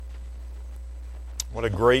What a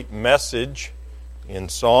great message in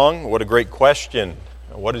song. What a great question.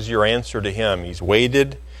 What is your answer to Him? He's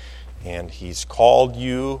waited and He's called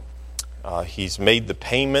you. He's made the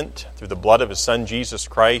payment through the blood of His Son, Jesus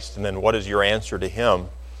Christ. And then what is your answer to Him?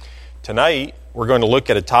 Tonight, we're going to look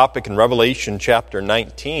at a topic in Revelation chapter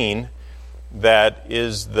 19 that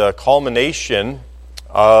is the culmination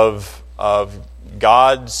of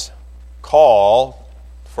God's call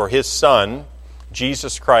for His Son,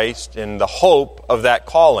 Jesus Christ, and the hope of that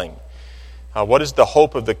calling. What is the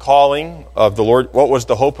hope of the calling of the Lord? What was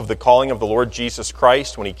the hope of the calling of the Lord Jesus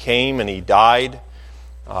Christ when He came and He died?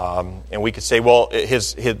 And we could say, well,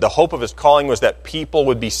 the hope of His calling was that people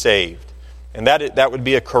would be saved. And that would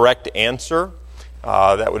be a correct answer.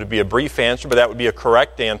 That would be a brief answer, but that would be a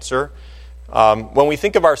correct answer. When we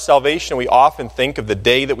think of our salvation, we often think of the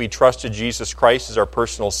day that we trusted Jesus Christ as our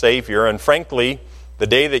personal Savior. And frankly, the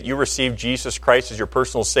day that you received Jesus Christ as your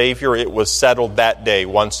personal Savior, it was settled that day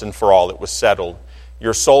once and for all. It was settled.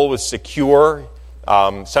 Your soul was secure.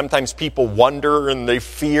 Sometimes people wonder and they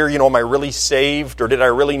fear, am I really saved? Or did I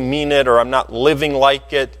really mean it? Or I'm not living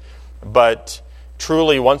like it? But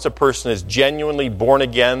truly, once a person is genuinely born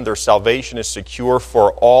again, their salvation is secure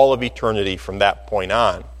for all of eternity from that point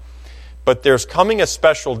on. But there's coming a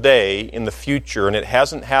special day in the future, and it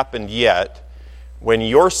hasn't happened yet, when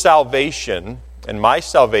your salvation and my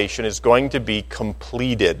salvation is going to be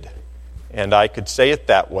completed. And I could say it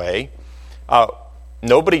that way.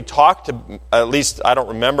 Nobody talked to, at least I don't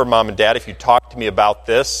remember, Mom and Dad, if you talked to me about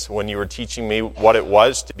this when you were teaching me what it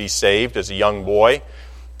was to be saved as a young boy.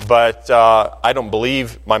 But I don't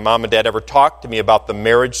believe my mom and dad ever talked to me about the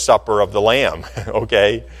marriage supper of the Lamb,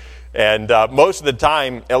 okay? And most of the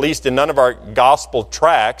time, at least in none of our gospel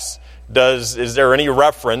tracts, is there any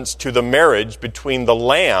reference to the marriage between the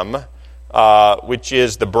Lamb, which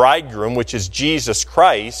is the bridegroom, which is Jesus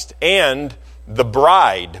Christ, and the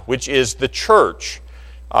bride, which is the church.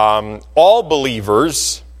 All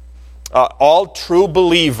believers, all true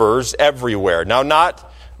believers everywhere. Now,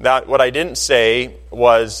 what I didn't say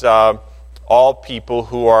was all people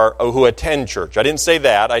who attend church. I didn't say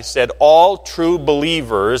that. I said all true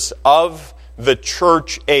believers of the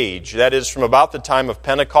church age. That is from about the time of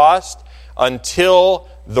Pentecost until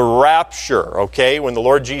the rapture, okay, when the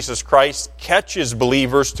Lord Jesus Christ catches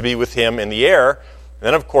believers to be with Him in the air. And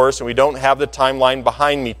then, of course, and we don't have the timeline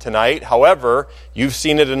behind me tonight. However, you've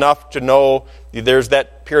seen it enough to know there's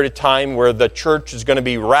that period of time where the church is going to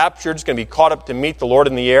be raptured, it's going to be caught up to meet the Lord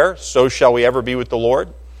in the air. So shall we ever be with the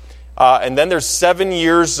Lord. And then there's 7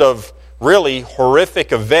 years of really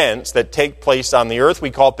horrific events that take place on the earth.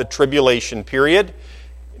 We call it the tribulation period.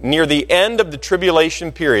 Near the end of the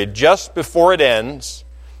tribulation period, just before it ends,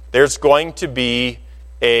 there's going to be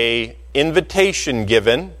an invitation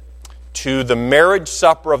given to the marriage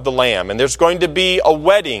supper of the Lamb. And there's going to be a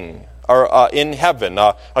wedding in heaven,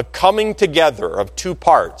 a coming together of two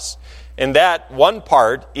parts. And that one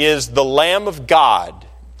part is the Lamb of God,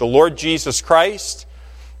 the Lord Jesus Christ,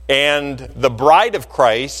 and the bride of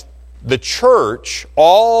Christ, the church,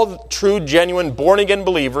 all true, genuine, born-again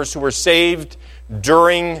believers who were saved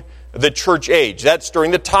during the church age. That's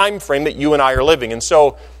during the time frame that you and I are living. And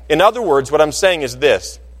so, in other words, what I'm saying is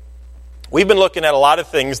this. We've been looking at a lot of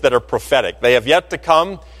things that are prophetic. They have yet to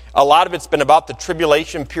come. A lot of it's been about the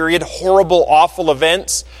tribulation period, horrible, awful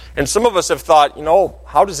events. And some of us have thought,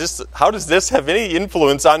 how does this have any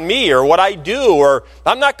influence on me or what I do? Or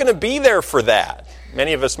I'm not going to be there for that.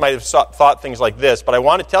 Many of us might have thought things like this, but I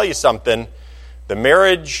want to tell you something. The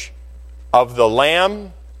marriage of the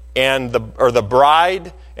Lamb and the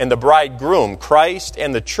bride and the bridegroom, Christ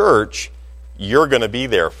and the church, you're going to be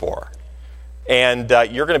there for. And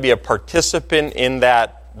you're going to be a participant in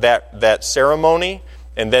that ceremony.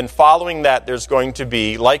 And then following that, there's going to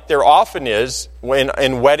be, like there often is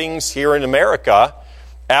in weddings here in America,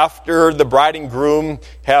 after the bride and groom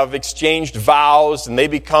have exchanged vows and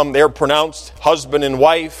they're pronounced husband and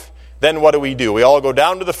wife, then what do? We all go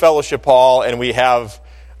down to the fellowship hall and we have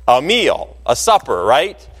a meal, a supper,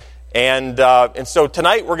 right? And so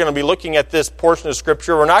tonight we're going to be looking at this portion of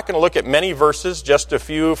Scripture. We're not going to look at many verses, just a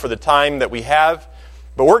few for the time that we have.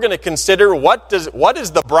 But we're going to consider what is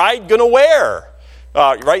the bride going to wear?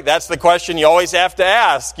 Right? That's the question you always have to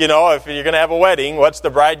ask. If you're going to have a wedding, what's the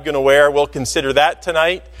bride going to wear? We'll consider that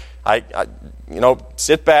tonight.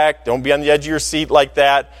 Sit back. Don't be on the edge of your seat like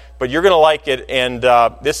that. But you're going to like it, and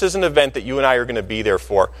this is an event that you and I are going to be there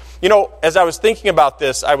for. As I was thinking about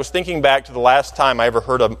this, I was thinking back to the last time I ever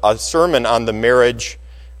heard a sermon on the marriage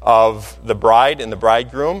of the bride and the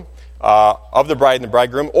bridegroom, or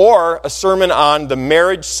a sermon on the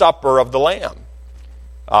marriage supper of the Lamb.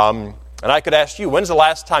 And I could ask you, when's the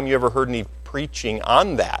last time you ever heard any preaching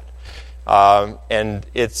on that. And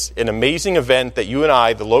it's an amazing event that you and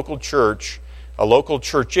I, the local church, a local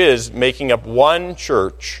church is making up one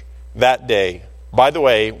church that day. By the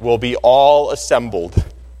way, we'll be all assembled.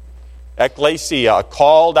 Ecclesia, a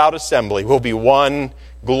called out assembly, will be one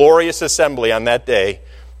glorious assembly on that day.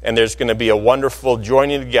 And there's going to be a wonderful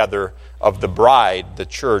joining together of the bride, the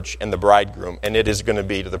church, and the bridegroom. And it is going to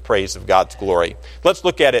be to the praise of God's glory. Let's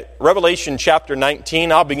look at it. Revelation chapter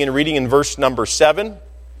 19. I'll begin reading in verse number 7.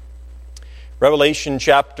 Revelation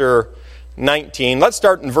chapter 19. Let's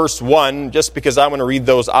start in verse 1, just because I want to read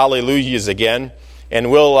those alleluias again. And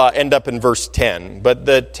we'll end up in verse 10. But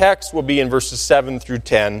the text will be in verses 7 through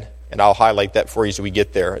 10. And I'll highlight that for you as we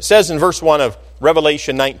get there. It says in verse 1 of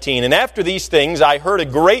Revelation 19, "And after these things I heard a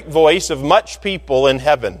great voice of much people in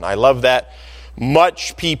heaven." I love that.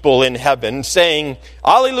 Much people in heaven, saying,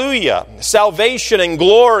 "Alleluia! Salvation and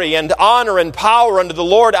glory and honor and power unto the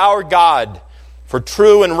Lord our God. For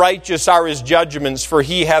true and righteous are his judgments, for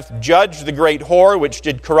he hath judged the great whore which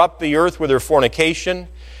did corrupt the earth with her fornication,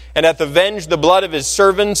 and hath avenged the blood of his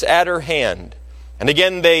servants at her hand." And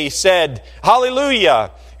again they said,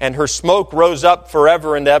 "Hallelujah!" And her smoke rose up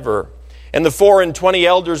forever and ever. And the 24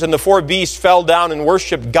 elders and the 4 beasts fell down and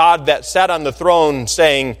worshipped God that sat on the throne,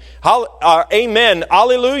 saying, Amen,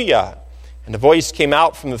 Alleluia. And a voice came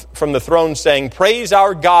out from the throne, saying, "Praise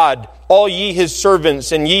our God, all ye his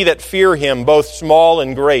servants, and ye that fear him, both small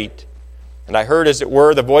and great." And I heard, as it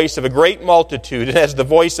were, the voice of a great multitude, and as the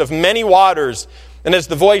voice of many waters, and as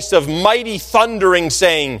the voice of mighty thundering,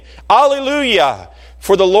 saying, "Alleluia!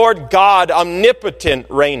 For the Lord God omnipotent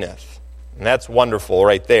reigneth." And that's wonderful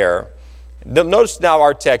right there. Notice now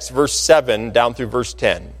our text, verse 7 down through verse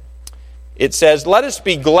 10. It says, "Let us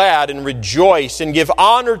be glad and rejoice and give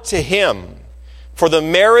honor to him, for the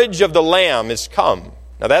marriage of the Lamb is come."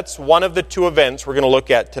 Now that's one of the two events we're going to look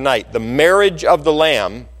at tonight. The marriage of the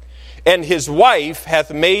Lamb, and his wife hath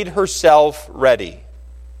made herself ready.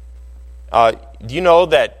 Do you know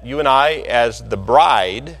that you and I, as the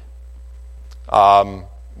bride,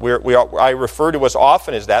 I refer to us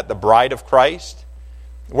often as that, the bride of Christ?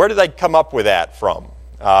 Where did I come up with that from?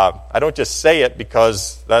 I don't just say it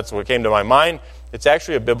because that's what came to my mind. It's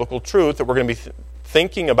actually a biblical truth that we're going to be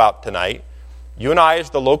thinking about tonight. You and I, as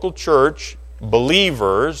the local church,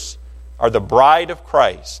 believers, are the bride of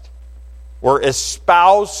Christ. We're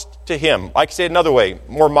espoused to him. I can say it another way,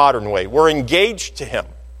 more modern way. We're engaged to him.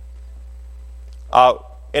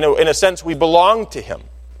 In a sense, we belong to him.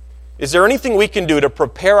 Is there anything we can do to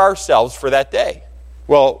prepare ourselves for that day?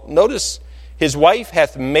 Well, notice, his wife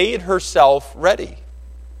hath made herself ready.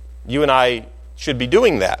 You and I should be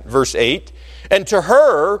doing that. Verse 8, "And to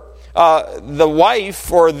her, the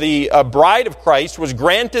wife, or the bride of Christ, was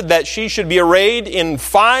granted that she should be arrayed in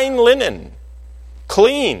fine linen,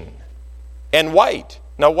 clean and white."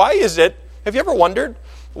 Now, why is it, have you ever wondered,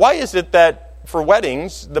 why is it that for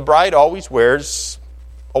weddings, the bride always wears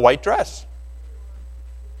a white dress?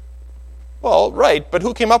 Well, right, but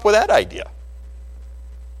who came up with that idea?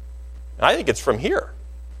 And I think it's from here,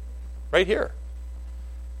 right here.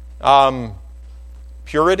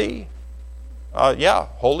 Purity,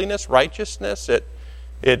 holiness, righteousness.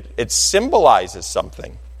 It symbolizes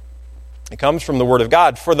something. It comes from the Word of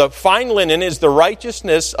God. "For the fine linen is the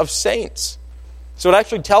righteousness of saints." So it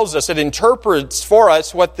actually tells us, it interprets for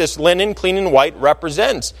us what this linen, clean and white,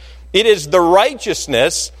 represents. It is the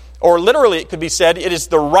righteousness, or literally it could be said, it is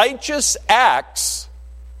the righteous acts,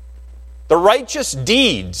 the righteous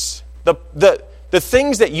deeds, the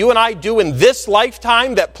things that you and I do in this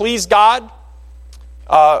lifetime that please God.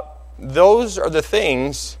 Those are the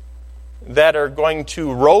things that are going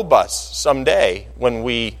to robe us someday when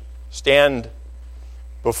we stand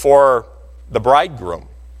before the bridegroom.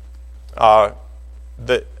 How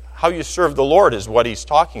you serve the Lord is what he's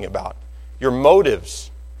talking about. Your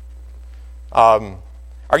motives.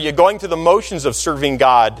 Are you going through the motions of serving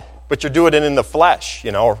God, but you're doing it in the flesh,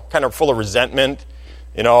 kind of full of resentment?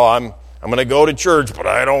 I'm going to go to church, but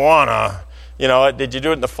I don't want to. Did you do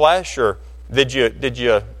it in the flesh, or did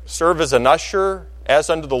you serve as an usher, as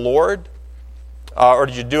unto the Lord, or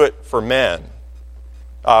did you do it for men?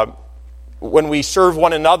 When we serve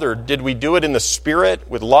one another, did we do it in the Spirit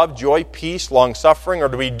with love, joy, peace, long-suffering, or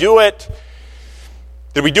did we do it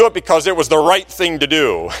because it was the right thing to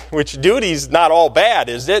do? Which duty's not all bad,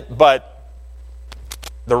 is it? But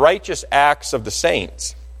the righteous acts of the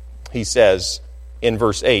saints, he says in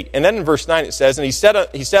verse 8. And then in verse 9 it says, "And he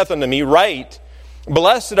saith unto me, Write,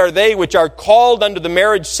 blessed are they which are called unto the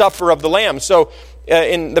marriage supper of the Lamb." So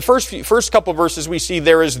in the first couple of verses, we see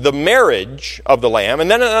there is the marriage of the Lamb. And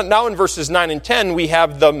then now in verses 9 and 10, we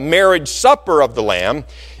have the marriage supper of the Lamb.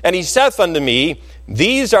 And he saith unto me,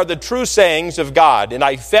 These are the true sayings of God. And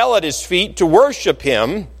I fell at his feet to worship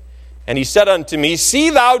him. And he said unto me, See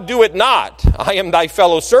thou do it not. I am thy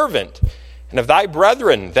fellow servant. And of thy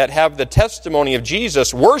brethren that have the testimony of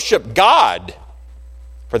Jesus, worship God.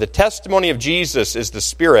 For the testimony of Jesus is the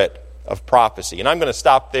spirit of prophecy. And I'm going to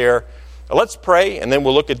stop there. Let's pray, and then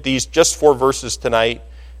we'll look at these just 4 verses tonight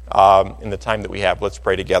in the time that we have. Let's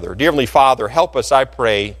pray together. Dear Heavenly Father, help us, I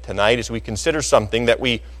pray, tonight as we consider something that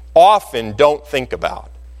we often don't think about,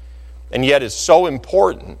 and yet is so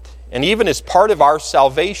important, and even is part of our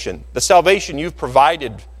salvation, the salvation you've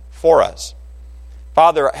provided for us.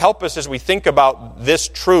 Father, help us as we think about this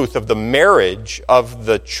truth of the marriage of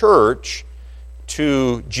the church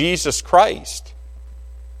to Jesus Christ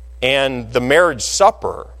and the marriage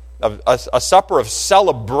supper, a supper of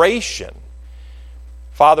celebration.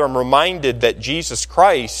 Father, I'm reminded that Jesus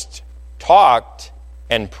Christ talked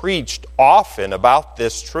and preached often about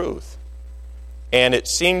this truth, and it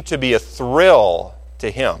seemed to be a thrill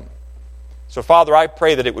to him. So, Father, I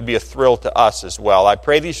pray that it would be a thrill to us as well. I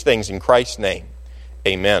pray these things in Christ's name.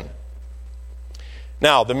 Amen.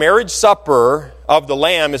 Now, the marriage supper of the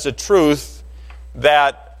Lamb is a truth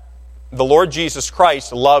that the Lord Jesus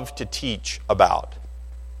Christ loved to teach about.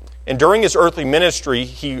 And during his earthly ministry,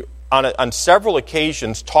 he, on several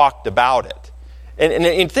occasions, talked about it.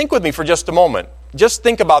 And think with me for just a moment. Just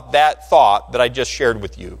think about that thought that I just shared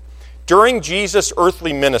with you. During Jesus'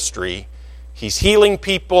 earthly ministry, he's healing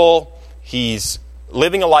people, he's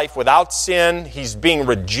living a life without sin, he's being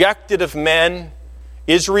rejected of men.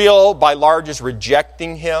 Israel, by large, is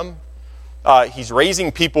rejecting him. He's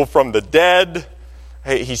raising people from the dead.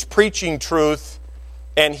 He's preaching truth.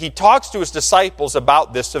 And he talks to his disciples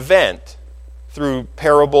about this event through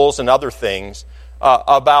parables and other things,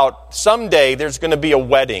 about someday there's going to be a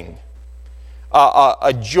wedding,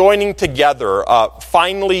 a joining together,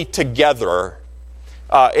 finally together,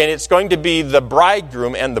 and it's going to be the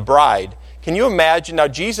bridegroom and the bride. Can you imagine? Now,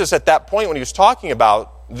 Jesus at that point when he was talking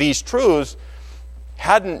about these truths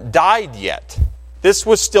hadn't died yet. This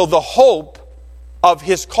was still the hope of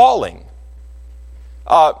his calling.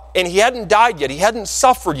 And he hadn't died yet. He hadn't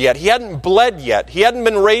suffered yet. He hadn't bled yet. He hadn't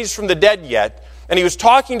been raised from the dead yet. And he was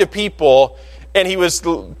talking to people, and he was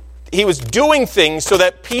doing things so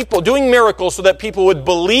that people, doing miracles so that people would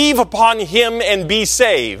believe upon him and be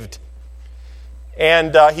saved.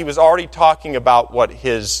 And he was already talking about what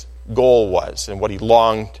his goal was and what he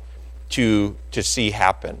longed to see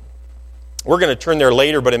happen. We're going to turn there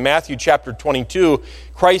later, but in Matthew chapter 22,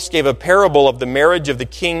 Christ gave a parable of the marriage of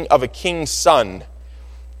a king's son.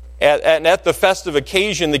 And at the festive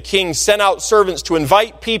occasion, the king sent out servants to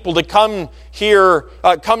invite people to come here,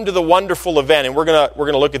 come to the wonderful event. And we're going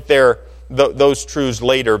to look at those truths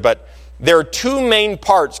later. But there are 2 main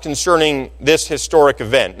parts concerning this historic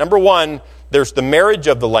event. Number 1, there's the marriage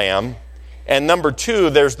of the Lamb. And number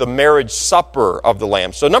 2, there's the marriage supper of the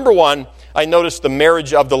Lamb. So number 1, I noticed the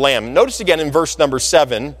marriage of the Lamb. Notice again in verse number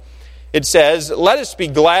 7, it says, Let us be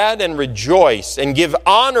glad and rejoice and give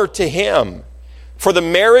honor to him. For the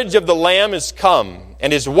marriage of the Lamb is come,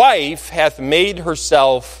 and his wife hath made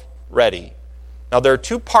herself ready. Now there are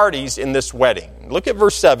 2 parties in this wedding. Look at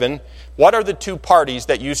verse 7. What are the 2 parties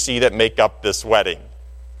that you see that make up this wedding?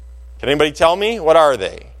 Can anybody tell me? What are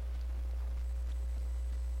they?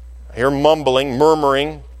 I hear mumbling,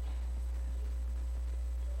 murmuring.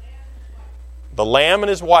 The Lamb and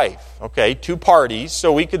his wife. Okay, 2 parties.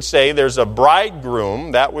 So we could say there's a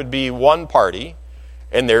bridegroom. That would be one party.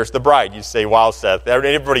 And there's the bride. You say, wow, Seth,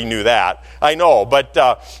 everybody knew that. I know, but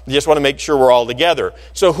you just want to make sure we're all together.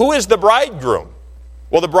 So who is the bridegroom?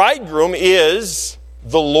 Well, the bridegroom is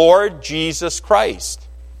the Lord Jesus Christ.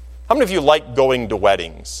 How many of you like going to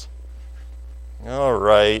weddings? All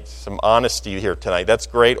right, some honesty here tonight. That's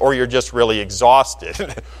great. Or you're just really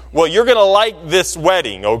exhausted. Well, you're going to like this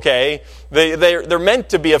wedding, okay? They're meant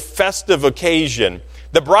to be a festive occasion.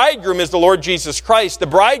 The bridegroom is the Lord Jesus Christ. The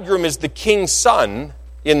bridegroom is the king's son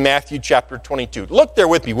in Matthew chapter 22. Look there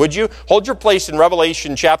with me, would you? Hold your place in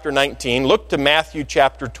Revelation chapter 19. Look to Matthew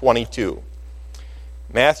chapter 22.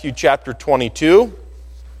 Matthew chapter 22.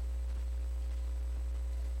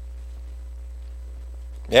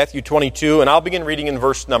 Matthew 22, and I'll begin reading in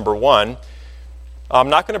verse number 1. I'm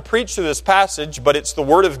not going to preach through this passage, but it's the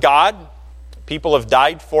Word of God. People have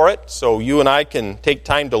died for it, so you and I can take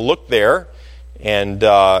time to look there and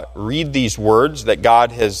read these words that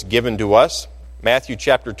God has given to us. Matthew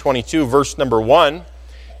chapter 22, verse number 1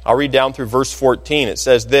 I'll read down through verse 14. It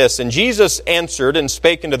says this, "And Jesus answered and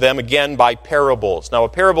spake unto them again by parables." Now, a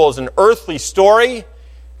parable is an earthly story.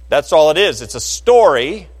 That's all it is. It's a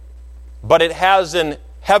story, but it has an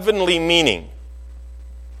heavenly meaning.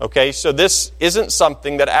 Okay, so this isn't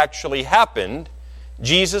something that actually happened.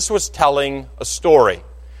 Jesus was telling a story.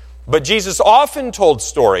 But Jesus often told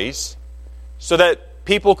stories so that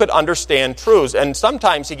people could understand truths. And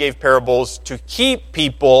sometimes he gave parables to keep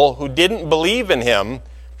people who didn't believe in him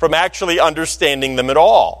from actually understanding them at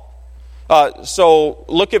all. So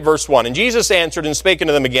look at verse 1. "And Jesus answered and spake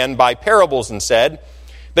unto them again by parables, and said,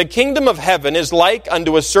 The kingdom of heaven is like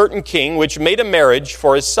unto a certain king which made a marriage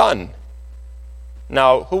for his son."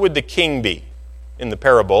 Now, who would the king be in the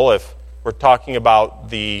parable if we're talking about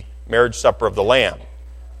the marriage supper of the Lamb?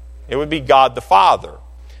 It would be God the Father.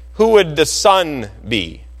 Who would the Son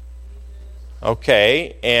be?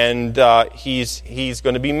 Okay, and he's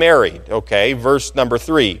going to be married. Okay, verse number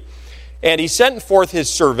 3. "And he sent forth his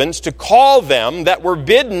servants to call them that were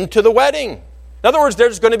bidden to the wedding." In other words,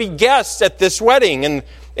 there's going to be guests at this wedding,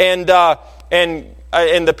 and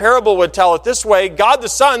the parable would tell it this way: God the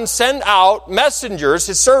Son sent out messengers,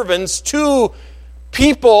 his servants, to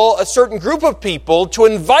people, a certain group of people, to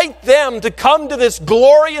invite them to come to this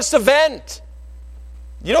glorious event.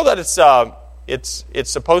 You know that it's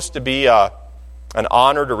supposed to be an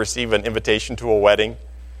honor to receive an invitation to a wedding.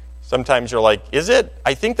 Sometimes you're like, is it?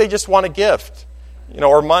 I think they just want a gift,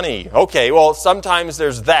 or money. Okay, well, sometimes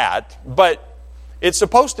there's that, but it's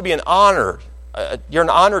supposed to be an honor. You're an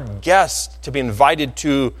honored guest to be invited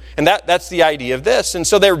to, and that's the idea of this. And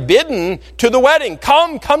so they're bidden to the wedding.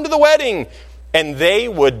 Come to the wedding. And they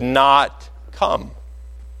would not come.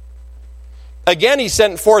 Again, he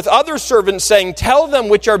sent forth other servants, saying, Tell them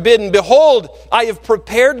which are bidden, Behold, I have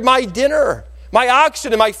prepared my dinner. My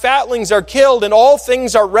oxen and my fatlings are killed, and all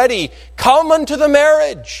things are ready. Come unto the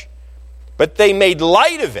marriage. But they made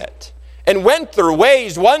light of it, and went their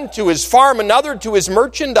ways, one to his farm, another to his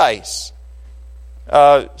merchandise.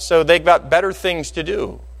 So they got better things to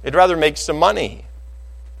do. They'd rather make some money.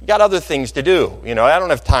 You got other things to do. I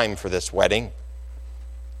don't have time for this wedding.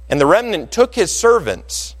 And the remnant took his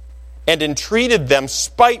servants and entreated them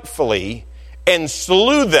spitefully and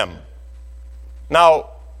slew them. Now,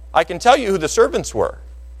 I can tell you who the servants were.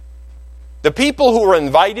 The people who were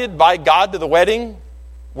invited by God to the wedding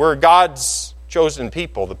were God's chosen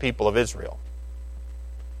people, the people of Israel.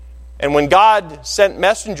 And when God sent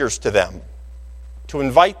messengers to them to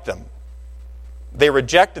invite them, they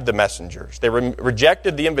rejected the messengers. They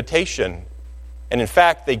rejected the invitation. And in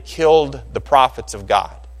fact, they killed the prophets of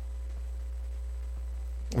God.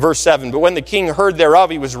 Verse 7, But when the king heard thereof,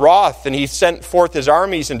 he was wroth, and he sent forth his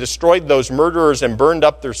armies and destroyed those murderers and burned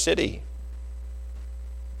up their city.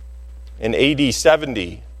 In AD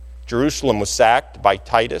 70, Jerusalem was sacked by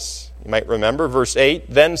Titus. You might remember. Verse 8,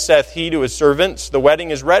 Then saith he to his servants, The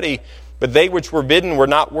wedding is ready, but they which were bidden were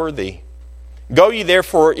not worthy. Go ye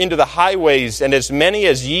therefore into the highways, and as many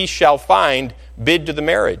as ye shall find, bid to the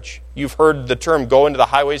marriage. You've heard the term, go into the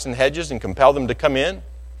highways and hedges and compel them to come in.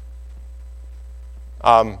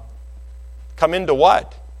 Come into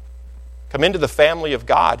what? Come into the family of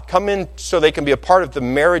God. Come in so they can be a part of the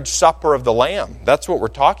marriage supper of the Lamb. That's what we're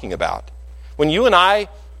talking about. When you and I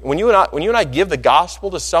give the gospel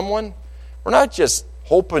to someone, we're not just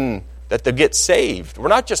hoping that they'll get saved. We're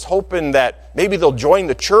not just hoping that maybe they'll join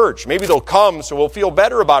the church. Maybe they'll come so we'll feel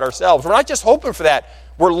better about ourselves. We're not just hoping for that.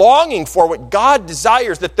 We're longing for what God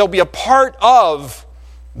desires, that they'll be a part of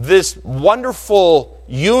this wonderful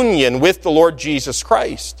union with the Lord Jesus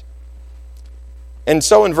Christ. And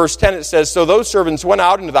so in verse 10 it says, So those servants went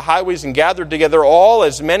out into the highways and gathered together all,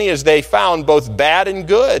 as many as they found, both bad and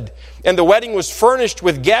good. And the wedding was furnished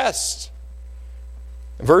with guests.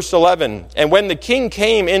 Verse 11, And when the king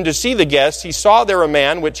came in to see the guests, he saw there a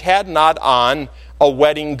man which had not on a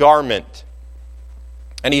wedding garment.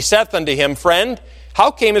 And he saith unto him, Friend,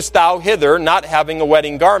 how camest thou hither not having a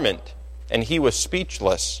wedding garment? And he was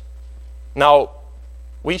speechless. Now,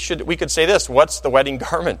 we could say this, what's the wedding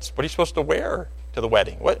garment? What are you supposed to wear to the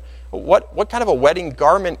wedding? What kind of a wedding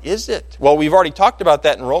garment is it? Well, we've already talked about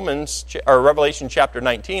that in Revelation chapter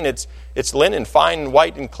 19. It's linen, fine,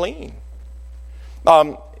 white, and clean.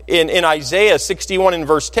 In Isaiah 61 and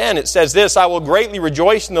verse 10, it says this, I will greatly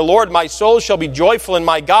rejoice in the Lord. My soul shall be joyful in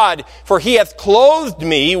my God, for he hath clothed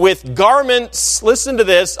me with garments, listen to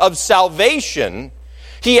this, of salvation.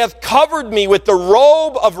 He hath covered me with the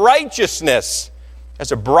robe of righteousness,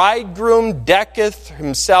 as a bridegroom decketh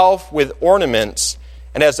himself with ornaments,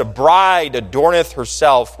 and as a bride adorneth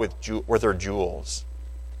herself with her jewels.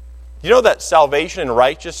 You know that salvation and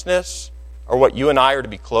righteousness are what you and I are to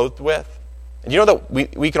be clothed with? And you know that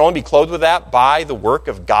we can only be clothed with that by the work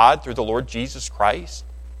of God through the Lord Jesus Christ?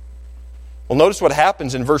 Well, notice what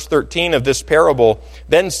happens in verse 13 of this parable.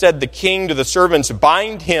 Then said the king to the servants,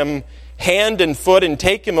 bind him hand and foot and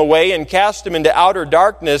take him away and cast him into outer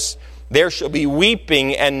darkness. There shall be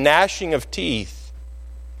weeping and gnashing of teeth.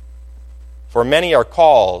 For many are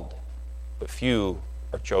called, but few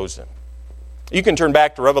are chosen. You can turn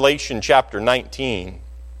back to Revelation chapter 19.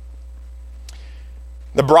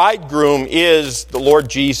 The bridegroom is the Lord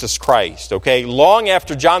Jesus Christ, okay? Long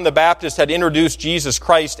after John the Baptist had introduced Jesus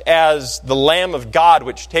Christ as the Lamb of God,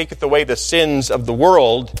 which taketh away the sins of the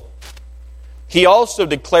world, he also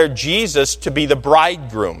declared Jesus to be the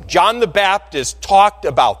bridegroom. John the Baptist talked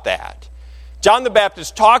about that. John the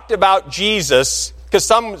Baptist talked about Jesus, because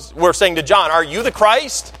some were saying to John, are you the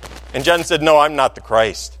Christ? And John said, no, I'm not the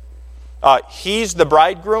Christ. He's the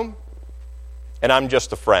bridegroom, and I'm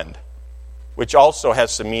just a friend, which also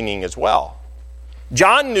has some meaning as well.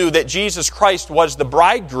 John knew that Jesus Christ was the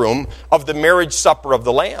bridegroom of the marriage supper of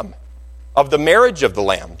the Lamb, of the marriage of the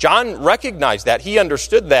Lamb. John recognized that. He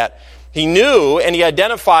understood that. He knew and he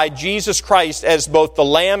identified Jesus Christ as both the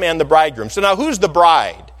Lamb and the bridegroom. So now who's the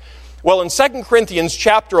bride? Well, in 2 Corinthians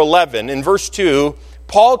chapter 11, in verse 2,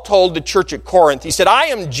 Paul told the church at Corinth, he said, I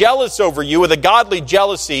am jealous over you with a godly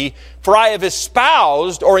jealousy, for I have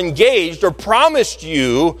espoused or engaged or promised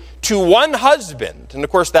you to one husband. And of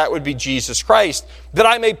course, that would be Jesus Christ, that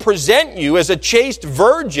I may present you as a chaste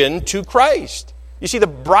virgin to Christ. You see, the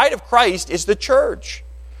bride of Christ is the church.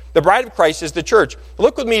 The bride of Christ is the church.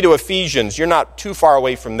 Look with me to Ephesians. You're not too far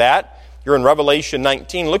away from that. You're in Revelation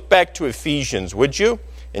 19. Look back to Ephesians, would you?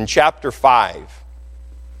 In chapter 5.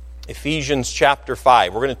 Ephesians chapter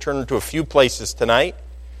 5. We're going to turn to a few places tonight.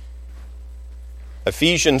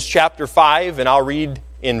 Ephesians chapter 5, and I'll read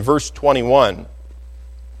in verse 21.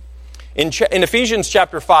 In Ephesians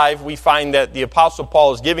chapter 5, we find that the Apostle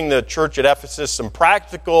Paul is giving the church at Ephesus some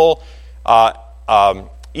practical,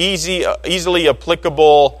 easily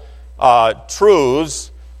applicable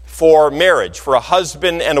truths for marriage, for a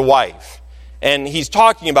husband and a wife. And he's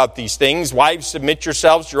talking about these things. Wives, submit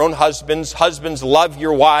yourselves to your own husbands. Husbands, love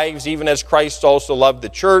your wives, even as Christ also loved the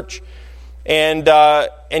church. And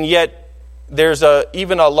yet, there's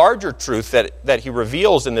even a larger truth that he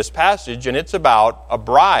reveals in this passage, and it's about a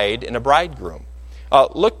bride and a bridegroom.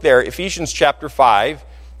 Look there, Ephesians chapter 5,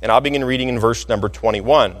 and I'll begin reading in verse number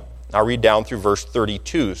 21. I'll read down through verse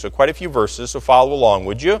 32. So quite a few verses, so follow along,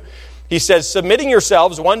 would you? He says, submitting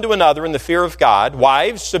yourselves one to another in the fear of God.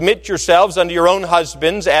 Wives, submit yourselves unto your own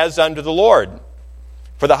husbands as unto the Lord.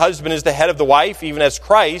 For the husband is the head of the wife, even as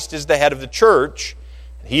Christ is the head of the church.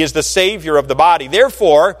 He is the Savior of the body.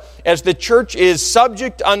 Therefore, as the church is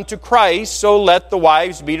subject unto Christ, so let the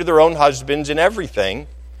wives be to their own husbands in everything.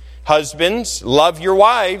 Husbands, love your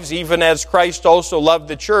wives, even as Christ also loved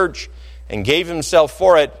the church and gave himself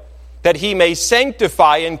for it, that he may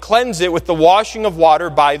sanctify and cleanse it with the washing of water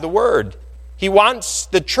by the word. He wants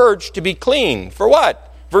the church to be clean. For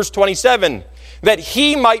what? Verse 27, that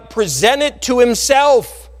he might present it to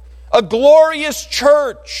himself, a glorious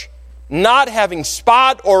church, not having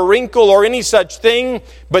spot or wrinkle or any such thing,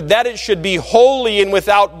 but that it should be holy and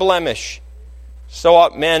without blemish. So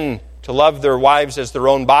ought men to love their wives as their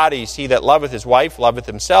own bodies. He that loveth his wife loveth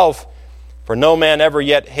himself. For no man ever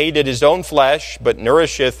yet hated his own flesh, but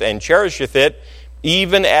nourisheth and cherisheth it,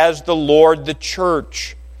 even as the Lord the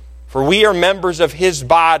church. For we are members of his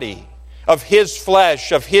body, of his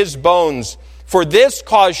flesh, of his bones. For this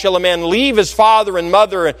cause shall a man leave his father and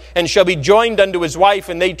mother, and shall be joined unto his wife,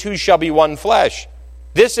 and they two shall be one flesh.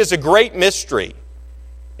 This is a great mystery.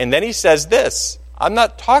 And then he says this, I'm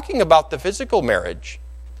not talking about the physical marriage.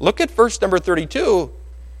 Look at verse number 32.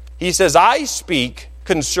 He says, I speak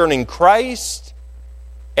concerning Christ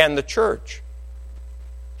and the church.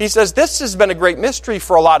 He says, this has been a great mystery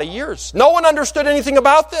for a lot of years. No one understood anything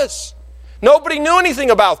about this. Nobody knew anything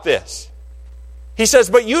about this. He says,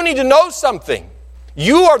 but you need to know something.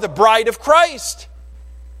 You are the bride of Christ.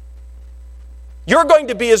 You're going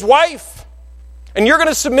to be his wife. And you're going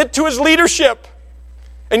to submit to his leadership.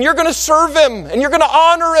 And you're going to serve him. And you're going to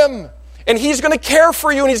honor him. And he's going to care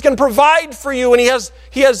for you, and he's going to provide for you, and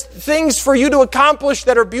he has things for you to accomplish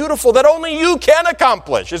that are beautiful, that only you can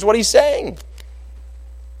accomplish, is what he's saying.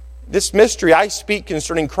 This mystery I speak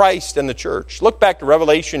concerning Christ and the church. Look back to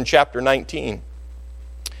Revelation chapter 19.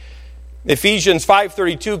 Ephesians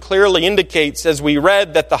 5:32 clearly indicates, as we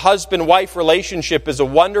read, that the husband-wife relationship is a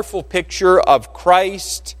wonderful picture of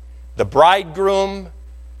Christ, the bridegroom,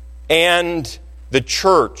 and the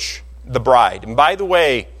church, the bride. And by the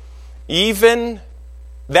way, even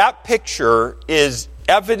that picture is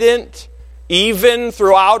evident even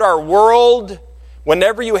throughout our world,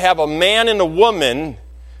 whenever you have a man and a woman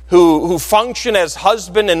who function as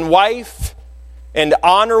husband and wife and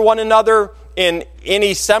honor one another in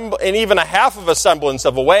even a half of a semblance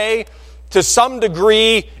of a way, to some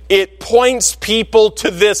degree, it points people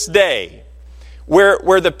to this day,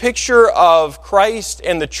 where the picture of Christ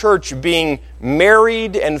and the church being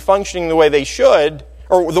married and functioning the way they should,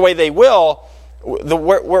 or the way they will,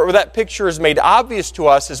 where that picture is made obvious to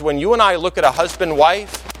us is when you and I look at a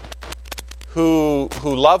husband-wife who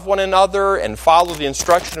love one another and follow the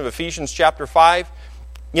instruction of Ephesians chapter 5.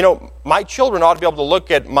 You know, my children ought to be able to look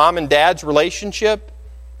at mom and dad's relationship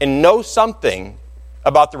and know something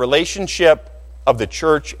about the relationship of the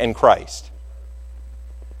church and Christ.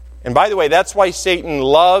 And by the way, that's why Satan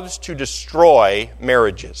loves to destroy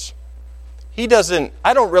marriages.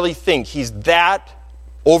 I don't really think he's that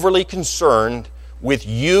overly concerned with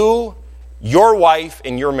you, your wife,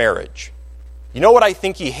 and your marriage. You know what I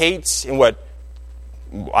think he hates and what,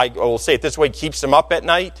 I will say it this way, keeps him up at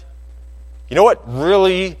night? You know what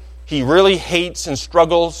he really hates and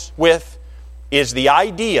struggles with? Is the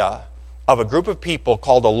idea of a group of people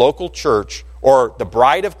called a local church or the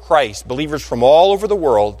bride of Christ, believers from all over the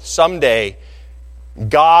world, someday,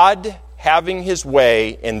 God having His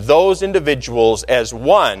way in those individuals as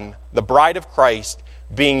one, the bride of Christ,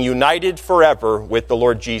 being united forever with the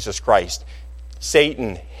Lord Jesus Christ.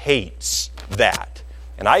 Satan hates that.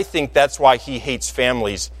 And I think that's why he hates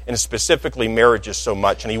families, and specifically marriages, so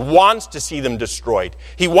much. And he wants to see them destroyed.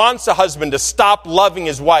 He wants a husband to stop loving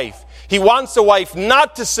his wife. He wants a wife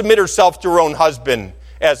not to submit herself to her own husband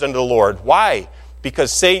as unto the Lord. Why?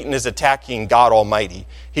 Because Satan is attacking God Almighty.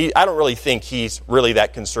 I don't really think he's really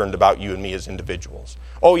that concerned about you and me as individuals.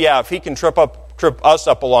 Oh yeah, if he can trip us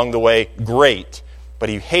up along the way, great. But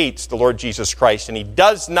he hates the Lord Jesus Christ, and he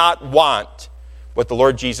does not want what the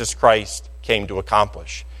Lord Jesus Christ came to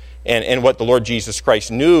accomplish, and what the Lord Jesus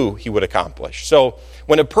Christ knew he would accomplish. So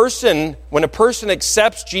when a person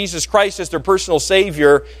accepts Jesus Christ as their personal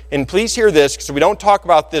Savior, and please hear this, because we don't talk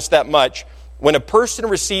about this that much, when a person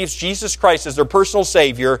receives Jesus Christ as their personal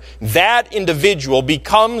Savior, that individual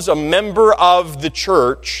becomes a member of the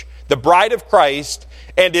church, the bride of Christ,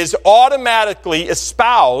 and is automatically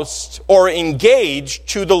espoused or engaged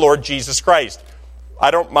to the Lord Jesus Christ.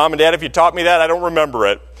 Mom and Dad, if you taught me that, I don't remember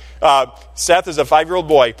it. Seth is a 5-year-old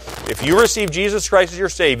boy. If you receive Jesus Christ as your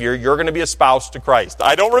Savior, you're going to be espoused to Christ.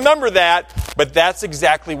 I don't remember that, but that's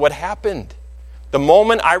exactly what happened. The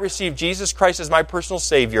moment I received Jesus Christ as my personal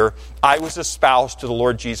Savior, I was espoused to the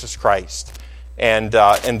Lord Jesus Christ. And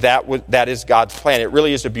that is God's plan. It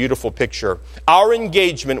really is a beautiful picture. Our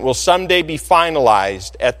engagement will someday be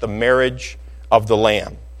finalized at the marriage of the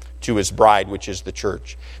Lamb to His bride, which is the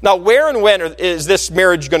church. Now, where and when is this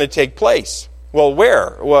marriage going to take place? Well,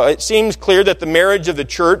 where? Well, it seems clear that the marriage of the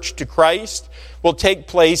church to Christ will take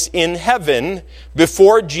place in heaven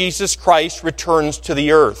before Jesus Christ returns to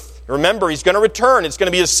the earth. Remember, He's going to return. It's going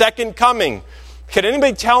to be His second coming. Can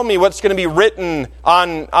anybody tell me what's going to be written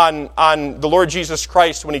on the Lord Jesus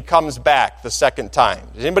Christ when He comes back the second time?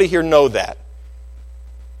 Does anybody here know that?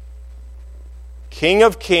 King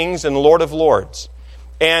of kings and Lord of lords.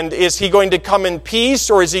 And is He going to come in peace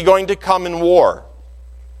or is He going to come in war?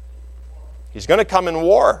 He's going to come in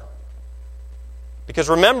war. Because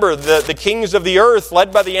remember, the kings of the earth,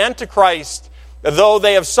 led by the Antichrist, though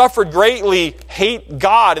they have suffered greatly, hate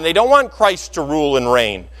God, and they don't want Christ to rule and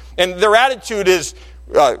reign. And their attitude is,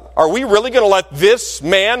 are we really going to let this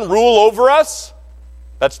man rule over us?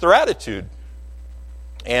 That's their attitude.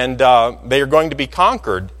 And they are going to be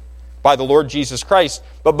conquered by the Lord Jesus Christ.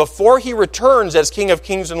 But before He returns as King of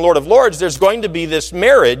kings and Lord of lords, there's going to be this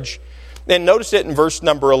marriage. And notice it in verse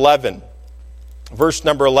number 11. Verse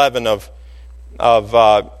number 11 of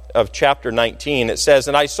chapter 19. It says,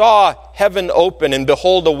 "And I saw heaven open, and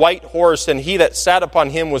behold a white horse, and he that sat upon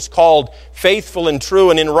him was called Faithful and True,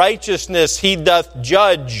 and in righteousness he doth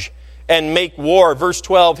judge and make war." Verse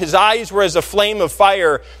 12, "His eyes were as a flame of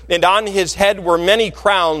fire, and on his head were many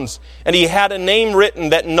crowns, and he had a name written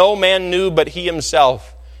that no man knew but he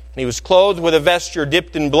himself. And he was clothed with a vesture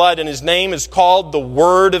dipped in blood, and his name is called the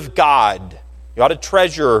Word of God." You ought to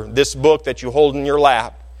treasure this book that you hold in your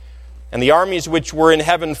lap. "And the armies which were in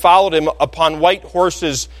heaven followed him upon white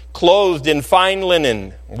horses, clothed in fine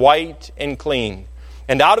linen, white and clean.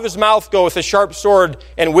 And out of his mouth goeth a sharp sword,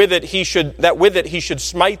 and with it he should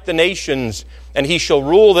smite the nations, and he shall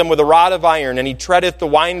rule them with a rod of iron. And he treadeth the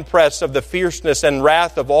winepress of the fierceness and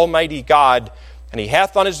wrath of Almighty God. And he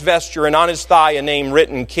hath on his vesture and on his thigh a name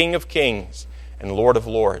written, King of kings and Lord of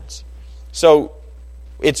lords." So,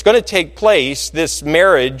 it's going to take place, this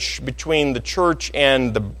marriage between the church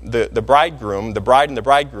and the bridegroom, the bride and the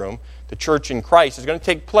bridegroom, the church in Christ, is going to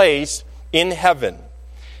take place in heaven.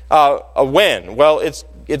 When? Well, it's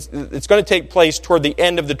going to take place toward the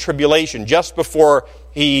end of the tribulation, just before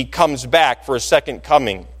he comes back for a second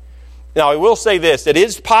coming. Now, I will say this. It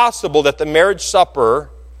is possible that the marriage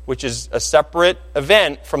supper, which is a separate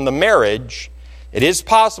event from the marriage, it is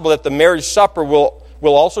possible that the marriage supper will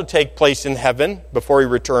also take place in heaven before he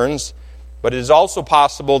returns, but it is also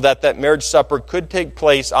possible that that marriage supper could take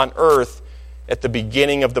place on earth at the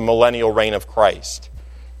beginning of the millennial reign of Christ.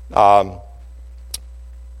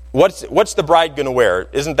 What's the bride going to wear?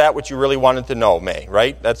 Isn't that what you really wanted to know, May,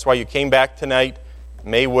 right? That's why you came back tonight.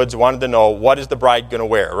 May Woods wanted to know, what is the bride going to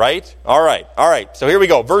wear, right? All right. So here we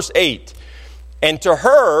go. Verse 8. And to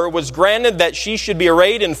her was granted that she should be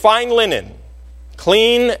arrayed in fine linen,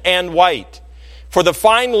 clean and white. For the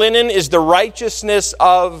fine linen is the righteousness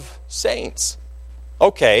of saints.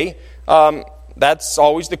 Okay, that's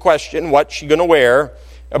always the question, what's she going to wear?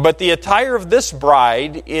 But the attire of this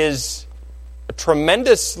bride is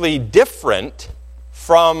tremendously different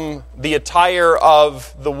from the attire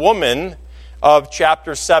of the woman of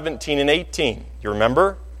chapter 17 and 18. You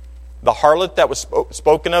remember? The harlot that was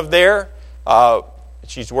spoken of there,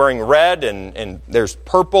 she's wearing red, and there's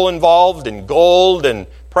purple involved, and gold, and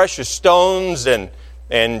precious stones,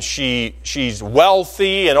 and she's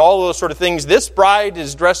wealthy, and all those sort of things. This bride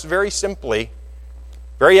is dressed very simply,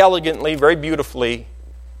 very elegantly, very beautifully,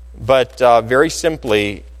 but very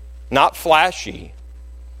simply, not flashy.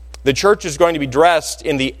 The church is going to be dressed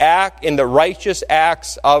in the righteous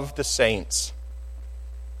acts of the saints.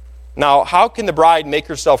 Now, how can the bride make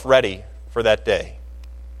herself ready for that day?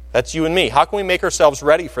 That's you and me. How can we make ourselves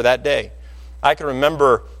ready for that day? I can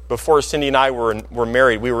remember before Cindy and I were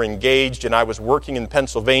married, we were engaged, and I was working in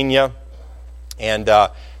Pennsylvania, and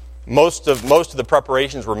most of the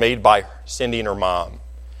preparations were made by Cindy and her mom.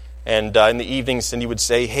 And in the evening, Cindy would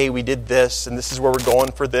say, hey, we did this, and this is where we're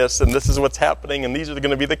going for this, and this is what's happening, and these are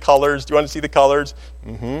going to be the colors. Do you want to see the colors?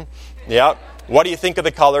 Mm-hmm. Yeah. What do you think of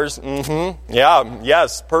the colors? Mm-hmm. Yeah.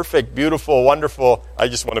 Yes. Perfect. Beautiful. Wonderful. I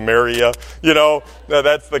just want to marry you. You know,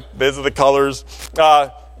 those are the colors.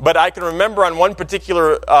 But I can remember on one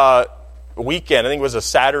particular weekend, I think it was a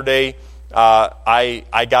Saturday,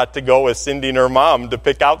 I got to go with Cindy and her mom to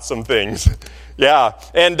pick out some things. Yeah,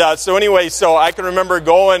 and so I can remember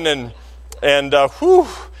going and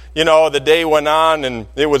the day went on and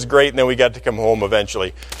it was great, and then we got to come home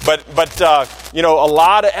eventually. But a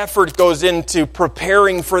lot of effort goes into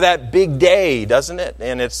preparing for that big day, doesn't it?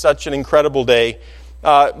 And it's such an incredible day.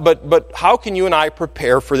 But how can you and I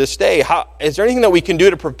prepare for this day? Is there anything that we can do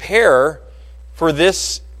to prepare for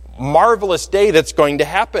this marvelous day that's going to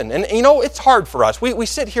happen? And it's hard for us. We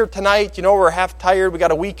sit here tonight, we're half tired, we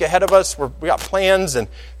got a week ahead of us, we got plans and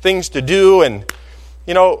things to do, and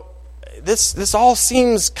this all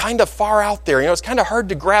seems kind of far out there. It's kind of hard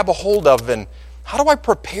to grab a hold of, and how do I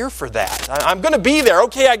prepare for that? I'm going to be there.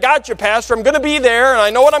 Okay, I got you, Pastor. I'm going to be there, and I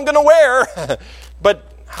know what I'm going to wear.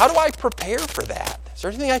 But how do I prepare for that? Is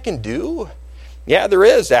there anything I can do? Yeah, there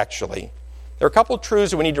is, actually. There are a couple of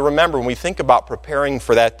truths that we need to remember when we think about preparing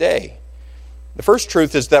for that day. The first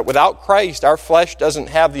truth is that without Christ, our flesh doesn't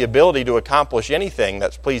have the ability to accomplish anything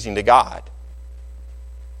that's pleasing to God.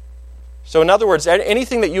 So in other words,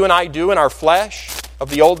 anything that you and I do in our flesh of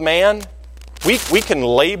the old man, we can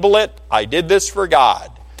label it, I did this for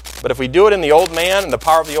God. But if we do it in the old man, in the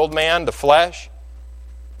power of the old man, the flesh,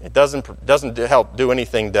 it doesn't help do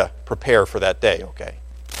anything to prepare for that day, okay?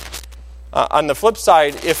 On the flip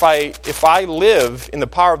side, if I live in the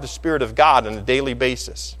power of the Spirit of God on a daily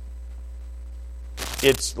basis,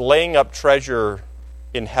 it's laying up treasure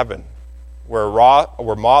in heaven, where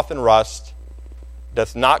moth and rust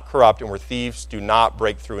doth not corrupt, and where thieves do not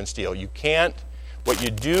break through and steal. What you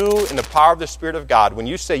do in the power of the Spirit of God, when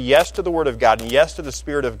you say yes to the Word of God and yes to the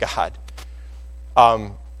Spirit of God,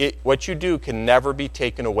 what you do can never be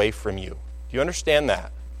taken away from you. Do you understand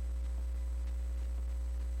that?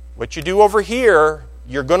 What you do over here,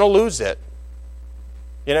 you're going to lose it.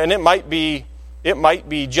 And it might be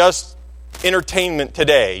just entertainment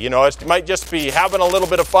today. It might just be having a little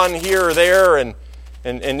bit of fun here or there and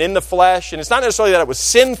in the flesh. And it's not necessarily that it was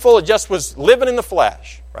sinful, it just was living in the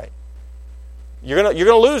flesh, right? You're going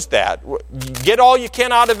to lose that. Get all you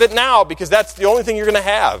can out of it now, because that's the only thing you're going to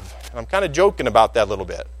have. And I'm kind of joking about that a little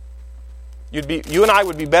bit. You and I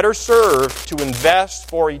would be better served to invest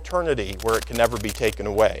for eternity where it can never be taken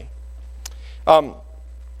away.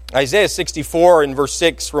 Isaiah 64 in verse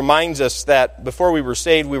 6 reminds us that before we were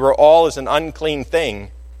saved, we were all as an unclean thing,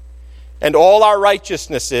 and all our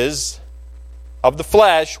righteousnesses of the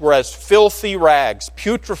flesh were as filthy rags.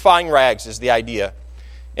 Putrefying rags is the idea.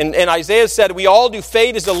 And Isaiah said, we all do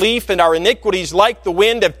fade as a leaf, and our iniquities like the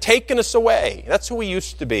wind have taken us away. That's who we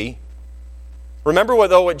used to be. Remember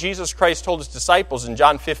what Jesus Christ told his disciples in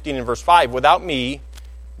John 15 and verse 5, without me,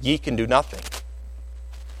 ye can do nothing.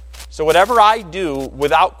 So whatever I do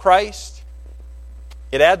without Christ,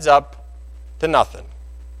 it adds up to nothing.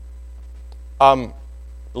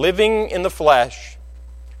 Living in the flesh,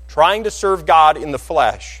 trying to serve God in the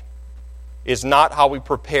flesh, is not how we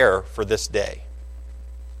prepare for this day.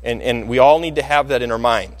 And we all need to have that in our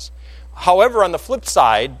minds. However, on the flip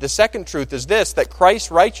side, the second truth is this, that Christ's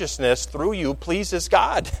righteousness through you pleases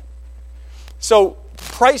God. So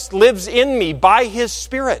Christ lives in me by His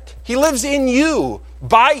Spirit. He lives in you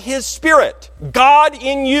by His Spirit. God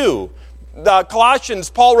in you. The Colossians,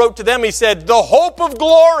 Paul wrote to them, he said, the hope of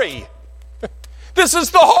glory. This is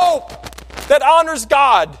the hope that honors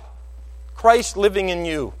God. Christ living in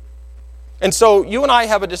you. And so you and I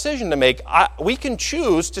have a decision to make. We can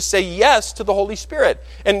choose to say yes to the Holy Spirit.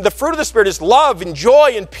 And the fruit of the Spirit is love and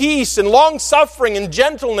joy and peace and long-suffering and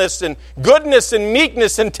gentleness and goodness and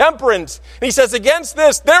meekness and temperance. And he says, against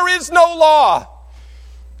this, there is no law.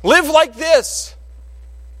 Live like this.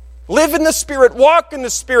 Live in the Spirit. Walk in the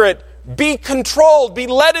Spirit. Be controlled. Be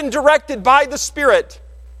led and directed by the Spirit.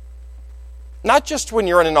 Not just when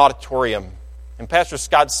you're in an auditorium. And Pastor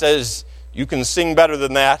Scott says, you can sing better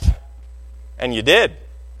than that. And you did.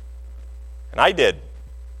 And I did.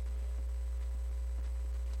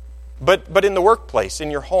 But in the workplace,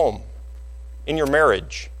 in your home, in your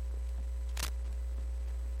marriage.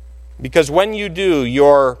 Because when you do,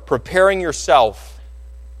 you're preparing yourself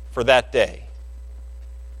for that day.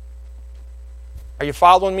 Are you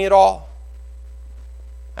following me at all?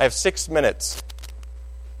 I have 6 minutes.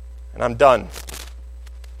 And I'm done.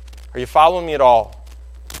 Are you following me at all?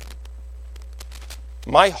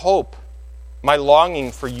 My hope, my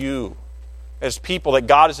longing for you as people that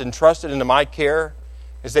God has entrusted into my care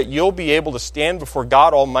is that you'll be able to stand before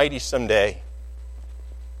God Almighty someday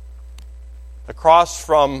across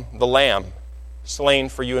from the Lamb slain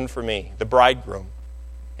for you and for me, the bridegroom.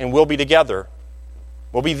 And we'll be together.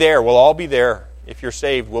 We'll be there. We'll all be there. If you're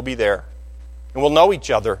saved, we'll be there. And we'll know each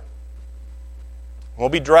other. We'll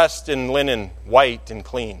be dressed in linen, white and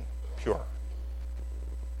clean, pure.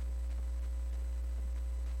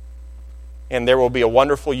 And there will be a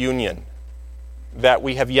wonderful union that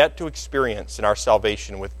we have yet to experience in our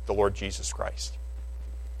salvation with the Lord Jesus Christ.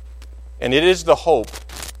 And it is the hope.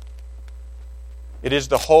 It is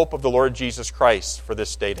the hope of the Lord Jesus Christ for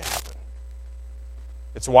this day to happen.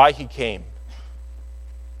 It's why He came.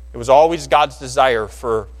 It was always God's desire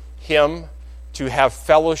for Him to have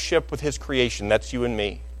fellowship with His creation. That's you and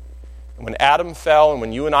me. And when Adam fell and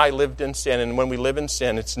when you and I lived in sin and when we live in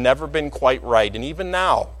sin, it's never been quite right. And even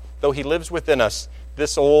now, though He lives within us,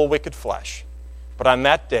 this old wicked flesh. But on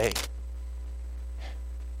that day,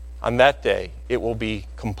 it will be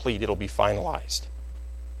complete. It'll be finalized.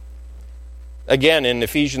 Again, in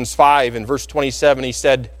Ephesians 5, in verse 27, he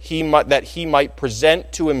said that He might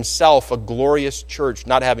present to Himself a glorious church,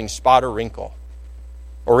 not having spot or wrinkle,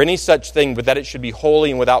 or any such thing, but that it should be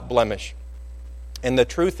holy and without blemish. And the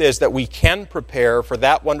truth is that we can prepare for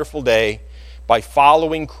that wonderful day by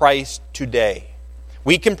following Christ today.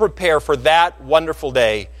 We can prepare for that wonderful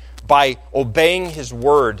day by obeying His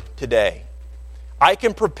word today. I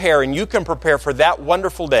can prepare and you can prepare for that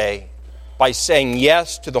wonderful day by saying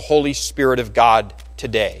yes to the Holy Spirit of God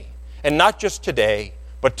today. And not just today,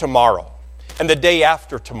 but tomorrow. And the day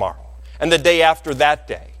after tomorrow. And the day after that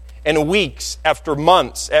day. And weeks after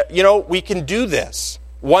months. We can do this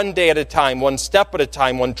one day at a time, one step at a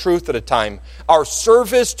time, one truth at a time. Our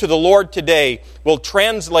service to the Lord today will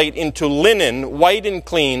translate into linen, white and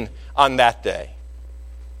clean, on that day.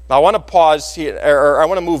 Now, I want to pause here, or I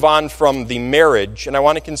want to move on from the marriage, and I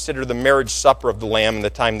want to consider the marriage supper of the Lamb in the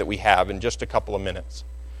time that we have in just a couple of minutes.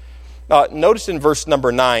 Notice in verse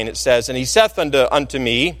number 9, it says, "And he saith unto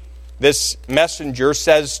me," this messenger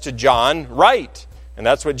says to John, "Write." And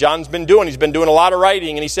that's what John's been doing. He's been doing a lot of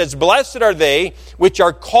writing. And he says, "Blessed are they which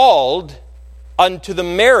are called unto the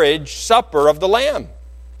marriage supper of the Lamb."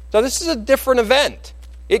 So this is a different event.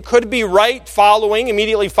 It could be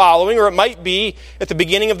immediately following, or it might be at the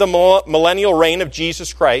beginning of the millennial reign of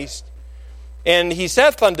Jesus Christ. And he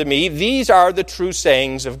saith unto me, "These are the true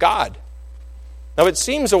sayings of God." Now it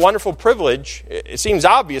seems a wonderful privilege. It seems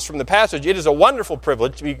obvious from the passage. It is a wonderful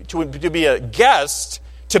privilege to be a guest,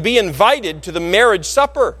 to be invited to the marriage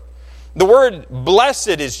supper. The word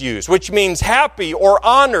blessed is used, which means happy or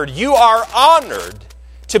honored. You are honored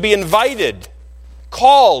to be invited,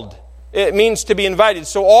 called It means to be invited.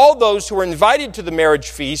 So all those who are invited to the marriage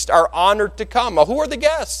feast are honored to come. Well, who are the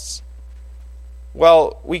guests?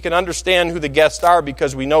 Well, we can understand who the guests are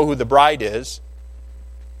because we know who the bride is.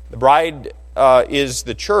 The bride is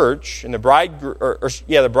the church, and the bride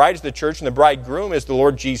is the church, and the bridegroom is the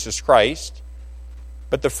Lord Jesus Christ.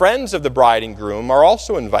 But the friends of the bride and groom are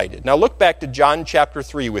also invited. Now look back to John chapter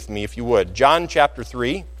 3 with me, if you would. John chapter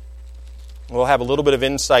 3. We'll have a little bit of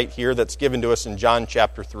insight here that's given to us in John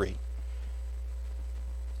chapter 3.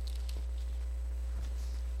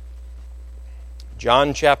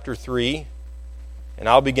 John chapter 3, and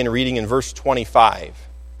I'll begin reading in verse 25.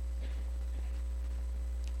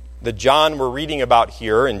 The John we're reading about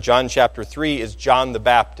here in John chapter 3 is John the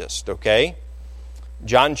Baptist, okay?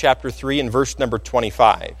 John chapter 3 and verse number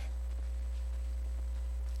 25.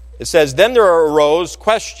 It says, "Then there arose a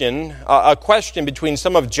question between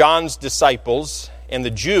some of John's disciples and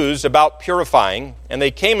the Jews about purifying. And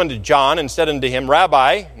they came unto John and said unto him,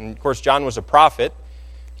 Rabbi," and of course John was a prophet.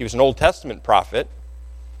 He was an Old Testament prophet.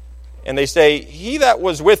 "And they say, He that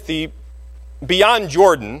was with thee beyond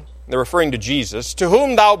Jordan," they're referring to Jesus, "to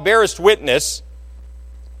whom thou bearest witness,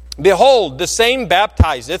 behold, the same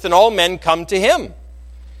baptizeth, and all men come to him.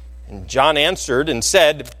 And John answered and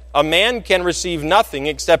said, A man can receive nothing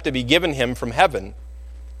except to be given him from heaven.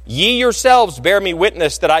 Ye yourselves bear me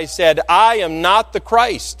witness that I said, I am not the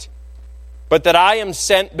Christ, but that I am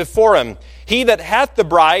sent before him. He that hath the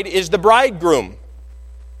bride is the bridegroom.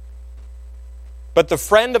 But the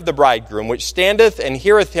friend of the bridegroom, which standeth and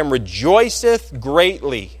heareth him, rejoiceth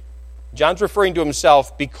greatly." John's referring to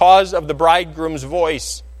himself because of the bridegroom's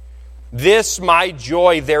voice. "This my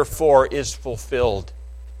joy, therefore, is fulfilled.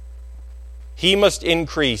 He must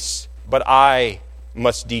increase, but I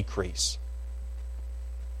must decrease."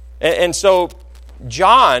 And so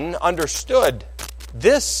John understood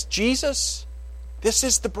this Jesus, this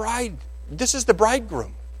is the bride, this is the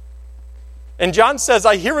bridegroom. And John says,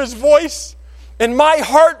 "I hear his voice, and my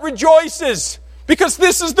heart rejoices because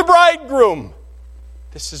this is the bridegroom.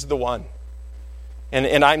 This is the one.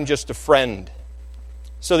 And I'm just a friend."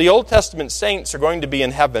 So the Old Testament saints are going to be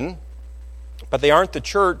in heaven, but they aren't the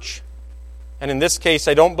church. And in this case,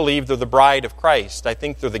 I don't believe they're the bride of Christ. I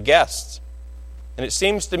think they're the guests. And it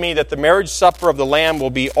seems to me that the marriage supper of the Lamb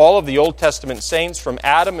will be all of the Old Testament saints from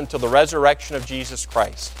Adam until the resurrection of Jesus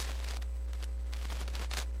Christ.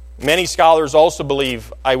 Many scholars also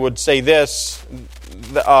believe, I would say this,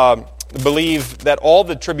 believe that all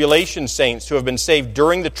the tribulation saints who have been saved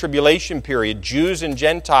during the tribulation period, Jews and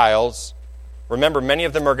Gentiles, remember many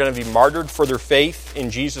of them are going to be martyred for their faith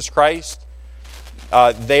in Jesus Christ.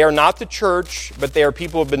 They are not the church, but they are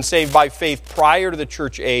people who have been saved by faith prior to the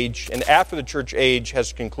church age and after the church age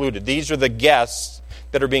has concluded. These are the guests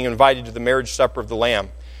that are being invited to the marriage supper of the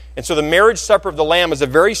Lamb. And so the marriage supper of the Lamb is a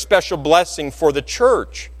very special blessing for the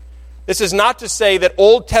church. This is not to say that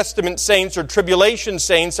Old Testament saints or tribulation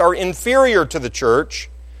saints are inferior to the church,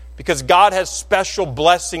 because God has special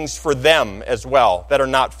blessings for them as well that are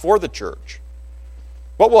not for the church.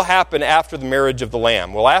 What will happen after the marriage of the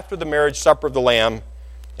Lamb? Well, after the marriage supper of the Lamb,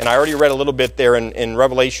 and I already read a little bit there in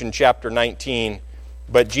Revelation chapter 19,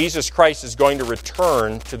 but Jesus Christ is going to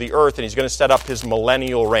return to the earth, and he's going to set up his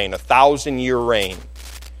millennial reign, 1,000-year reign.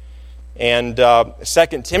 And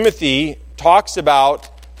 2 Timothy talks about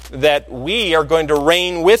that we are going to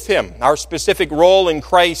reign with him. Our specific role in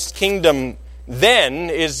Christ's kingdom then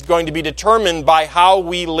is going to be determined by how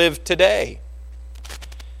we live today.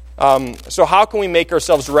 So how can we make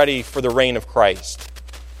ourselves ready for the reign of Christ?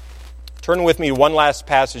 Turn with me one last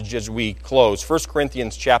passage as we close. 1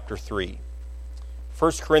 Corinthians chapter 3.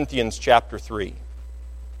 1 Corinthians chapter 3.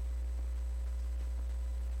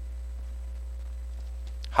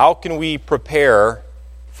 How can we prepare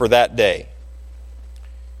for that day?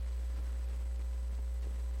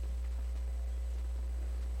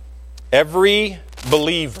 Every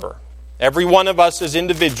believer, every one of us as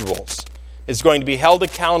individuals, is going to be held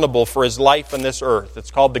accountable for his life on this earth.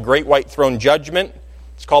 It's called the Great White Throne Judgment.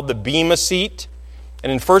 It's called the Bema Seat.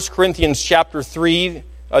 And in 1 Corinthians chapter 3,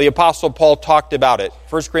 the Apostle Paul talked about it.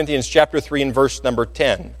 1 Corinthians chapter 3 and verse number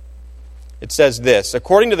 10. It says this,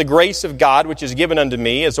 "According to the grace of God which is given unto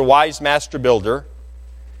me as a wise master builder,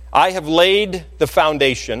 I have laid the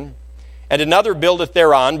foundation, and another buildeth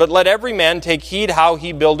thereon, but let every man take heed how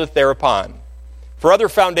he buildeth thereupon. For other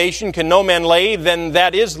foundation can no man lay than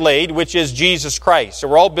that is laid, which is Jesus Christ." So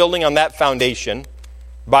we're all building on that foundation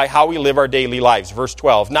by how we live our daily lives. Verse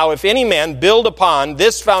 12, "Now if any man build upon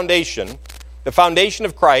this foundation, the foundation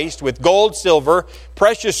of Christ, with gold, silver,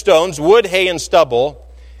 precious stones, wood, hay, and stubble,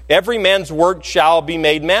 Every man's work shall be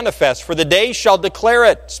made manifest, for the day shall declare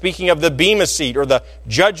it. Speaking of the Bema seat, or the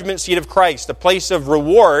judgment seat of Christ, the place of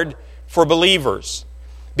reward for believers.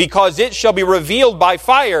 Because it shall be revealed by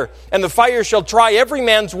fire, and the fire shall try every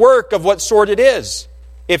man's work of what sort it is.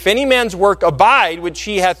 If any man's work abide, which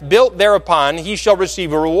he hath built thereupon, he shall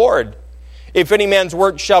receive a reward. If any man's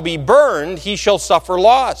work shall be burned, he shall suffer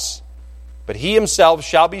loss. But he himself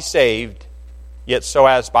shall be saved, yet so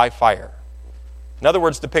as by fire. In other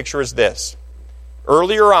words, the picture is this.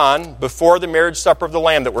 Earlier on, before the marriage supper of the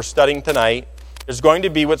Lamb that we're studying tonight, there's going to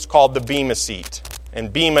be what's called the Bema seat.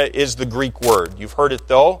 And Bema is the Greek word. You've heard it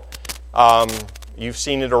though. You've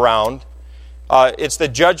seen it around. It's the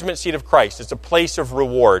judgment seat of Christ. It's a place of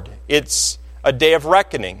reward. It's a day of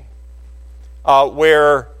reckoning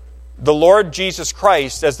where the Lord Jesus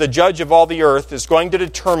Christ, as the judge of all the earth, is going to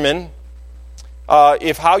determine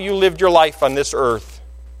if how you lived your life on this earth,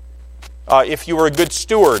 if you were a good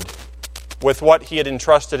steward with what He had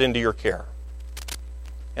entrusted into your care.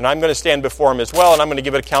 And I'm going to stand before Him as well, and I'm going to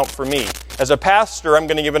give an account for me. As a pastor, I'm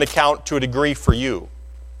going to give an account to a degree for you.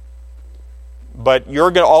 But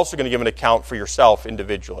you're also going to give an account for yourself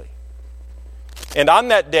individually. And on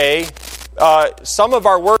that day, some of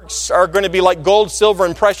our works are going to be like gold, silver,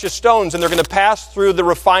 and precious stones, and they're going to pass through the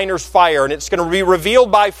refiner's fire. And it's going to be revealed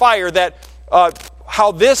by fire that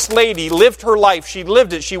how this lady lived her life. She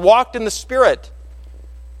lived it. She walked in the Spirit.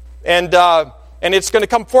 And it's going to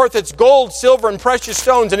come forth. It's gold, silver, and precious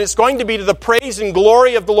stones. And it's going to be to the praise and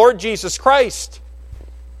glory of the Lord Jesus Christ.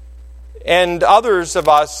 And others of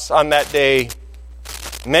us on that day,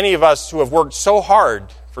 many of us who have worked so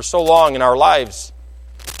hard for so long in our lives,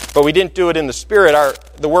 but we didn't do it in the Spirit,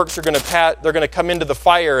 the works are going to they're going to come into the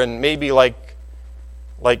fire and maybe like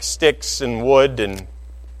sticks and wood and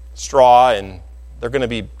straw, and they're going to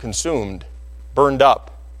be consumed, burned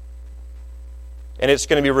up. And it's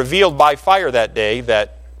going to be revealed by fire that day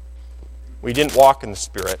that we didn't walk in the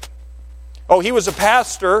Spirit. Oh, he was a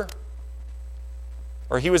pastor,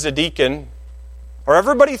 or he was a deacon, or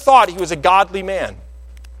everybody thought he was a godly man,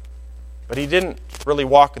 but he didn't really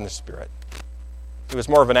walk in the Spirit. He was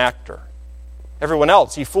more of an actor. Everyone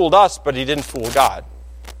else, he fooled us, but he didn't fool God.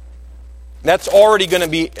 That's already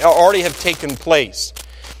have taken place.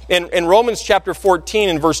 In Romans chapter 14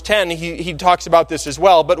 and verse 10, he talks about this as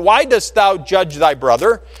well. But why dost thou judge thy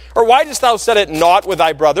brother? Or why dost thou set it naught with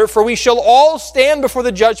thy brother? For we shall all stand before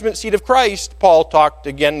the judgment seat of Christ. Paul talked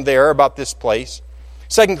again there about this place.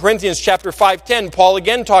 2 Corinthians chapter 5:10, Paul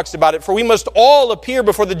again talks about it. For we must all appear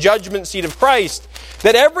before the judgment seat of Christ,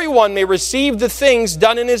 that everyone may receive the things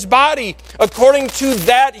done in his body, according to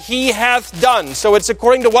that he hath done. So it's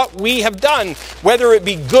according to what we have done, whether it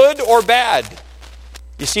be good or bad.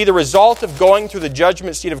 You see, the result of going through the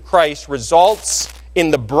judgment seat of Christ results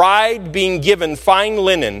in the bride being given fine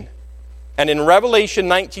linen. And in Revelation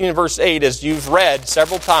 19 and verse 8, as you've read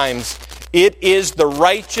several times, it is the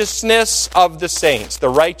righteousness of the saints, the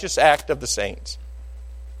righteous act of the saints.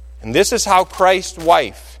 And this is how Christ's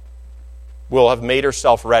wife will have made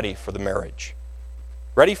herself ready for the marriage.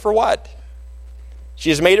 Ready for what?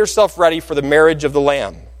 She has made herself ready for the marriage of the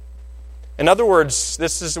Lamb. In other words,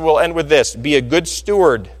 we'll end with this. Be a good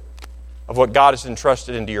steward of what God has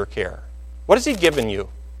entrusted into your care. What has He given you?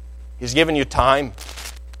 He's given you time.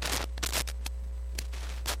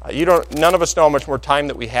 None of us know how much more time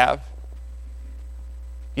that we have.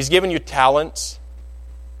 He's given you talents.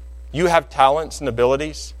 You have talents and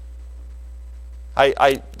abilities.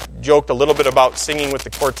 I joked a little bit about singing with the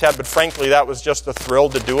quartet, but frankly, that was just a thrill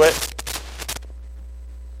to do it.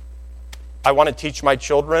 I want to teach my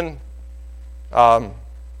children.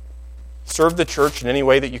 Serve the church in any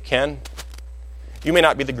way that you can. You may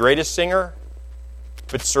not be the greatest singer,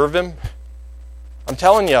 but serve Him. I'm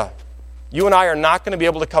telling you, you and I are not going to be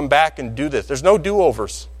able to come back and do this. There's no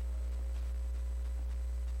do-overs.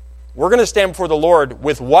 We're going to stand before the Lord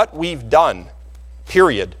with what we've done,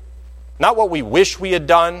 period. Not what we wish we had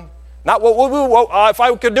done. Not what if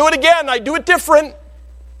I could do it again, I'd do it different.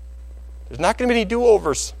 There's not going to be any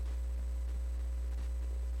do-overs.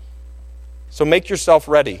 So make yourself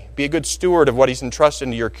ready. Be a good steward of what He's entrusted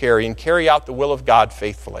into your care and carry out the will of God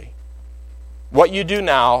faithfully. What you do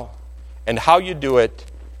now and how you do it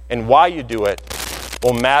and why you do it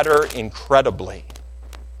will matter incredibly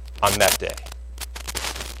on that day.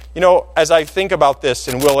 You know, as I think about this,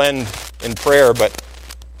 and we'll end in prayer, but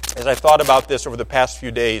as I thought about this over the past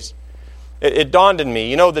few days, it dawned on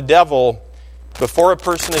me, the devil, before a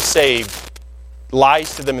person is saved,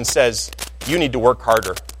 lies to them and says, you need to work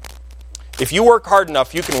harder. If you work hard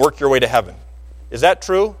enough, you can work your way to heaven. Is that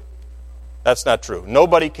true? That's not true.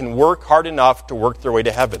 Nobody can work hard enough to work their way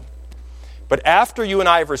to heaven. But after you and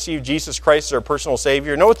I have received Jesus Christ as our personal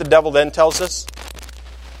Savior, you know what the devil then tells us?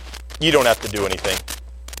 You don't have to do anything.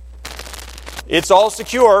 It's all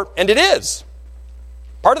secure, and it is.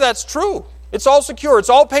 Part of that's true. It's all secure. It's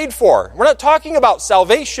all paid for. We're not talking about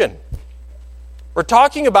salvation. We're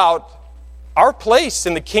talking about our place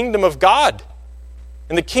in the kingdom of God,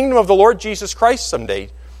 in the kingdom of the Lord Jesus Christ someday.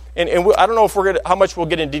 And I don't know how much we'll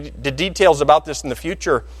get into details about this in the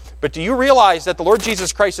future, but do you realize that the Lord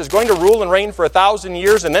Jesus Christ is going to rule and reign for 1,000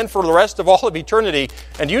 years and then for the rest of all of eternity?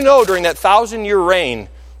 And you know during that 1,000-year reign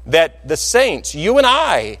that the saints, you and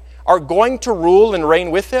I, are going to rule and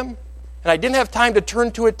reign with Him? And I didn't have time to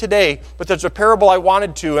turn to it today, but there's a parable I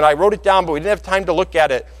wanted to, and I wrote it down, but we didn't have time to look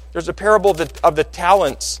at it. There's a parable of the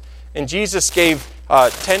talents, and Jesus gave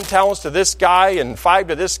 10 talents to this guy, and 5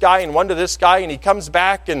 to this guy, and 1 to this guy, and he comes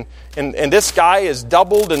back, and this guy is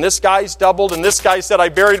doubled, and this guy's doubled, and this guy said, I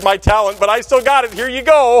buried my talent, but I still got it, here you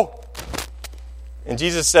go. And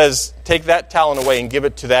Jesus says, take that talent away and give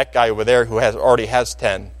it to that guy over there who already has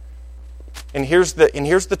 10. And here's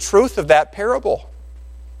the truth of that parable.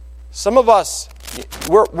 Some of us,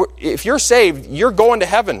 if you're saved, you're going to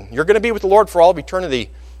heaven. You're going to be with the Lord for all of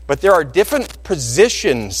eternity. But there are different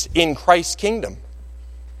positions in Christ's kingdom.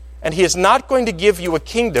 And He is not going to give you a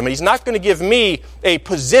kingdom. He's not going to give me a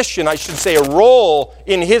position, I should say a role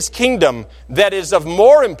in His kingdom that is of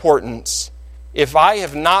more importance if I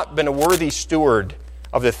have not been a worthy steward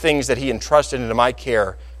of the things that He entrusted into my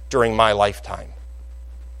care during my lifetime.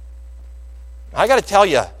 I got to tell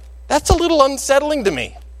you, that's a little unsettling to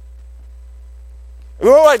me. You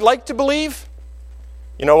know what I'd like to believe?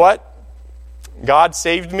 You know what? God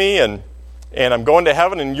saved me, and I'm going to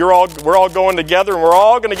heaven, and we're all going together, and we're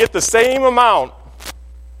all going to get the same amount.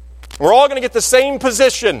 We're all going to get the same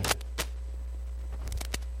position.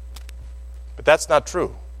 But that's not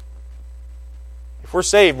true. If we're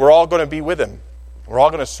saved, we're all going to be with Him. We're all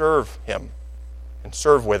going to serve Him and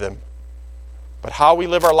serve with Him. But how we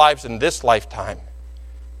live our lives in this lifetime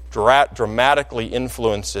dramatically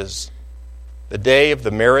influences the day of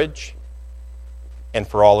the marriage and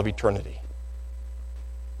for all of eternity.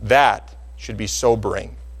 That should be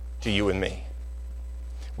sobering to you and me.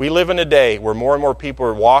 We live in a day where more and more people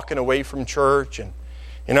are walking away from church and,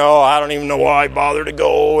 I don't even know why I bother to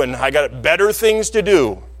go, and I got better things to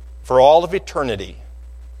do for all of eternity.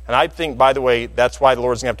 And I think, by the way, that's why the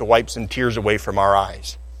Lord's going to have to wipe some tears away from our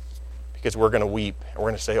eyes. Because we're going to weep, and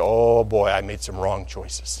we're going to say, oh boy, I made some wrong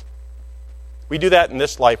choices. We do that in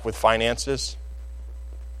this life with finances,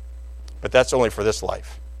 but that's only for this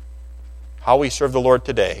life. How we serve the Lord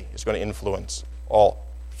today is going to influence all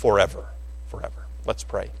forever. Let's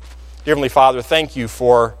pray. Dear Heavenly Father, thank You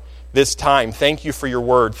for this time. Thank You for Your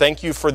word. Thank You for